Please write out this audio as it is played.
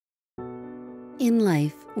In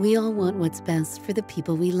life, we all want what's best for the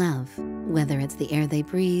people we love, whether it's the air they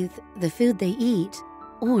breathe, the food they eat,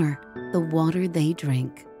 or the water they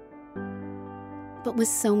drink. But with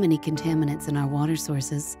so many contaminants in our water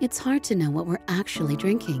sources, it's hard to know what we're actually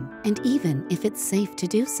drinking, and even if it's safe to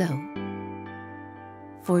do so.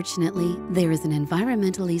 Fortunately, there is an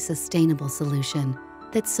environmentally sustainable solution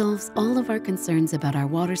that solves all of our concerns about our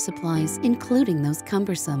water supplies, including those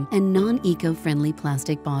cumbersome and non-eco-friendly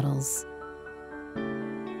plastic bottles.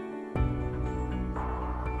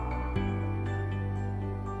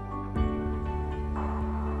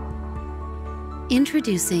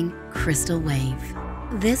 Introducing Crystal Wave.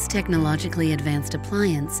 This technologically advanced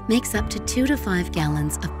appliance makes up to 2 to 5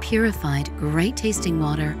 gallons of purified, great-tasting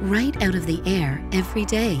water right out of the air every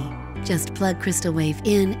day. Just plug Crystal Wave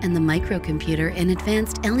in and the microcomputer and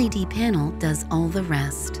advanced LED panel does all the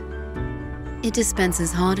rest. It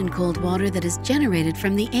dispenses hot and cold water that is generated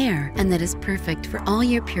from the air and that is perfect for all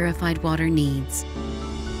your purified water needs.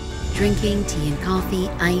 Drinking, tea and coffee,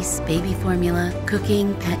 ice, baby formula,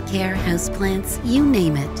 cooking, pet care, houseplants, you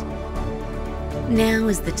name it. Now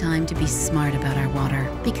is the time to be smart about our water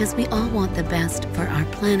because we all want the best for our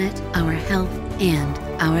planet, our health, and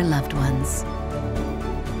our loved ones.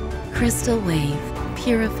 Crystal Wave,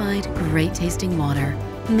 purified, great-tasting water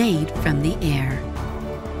made from the air.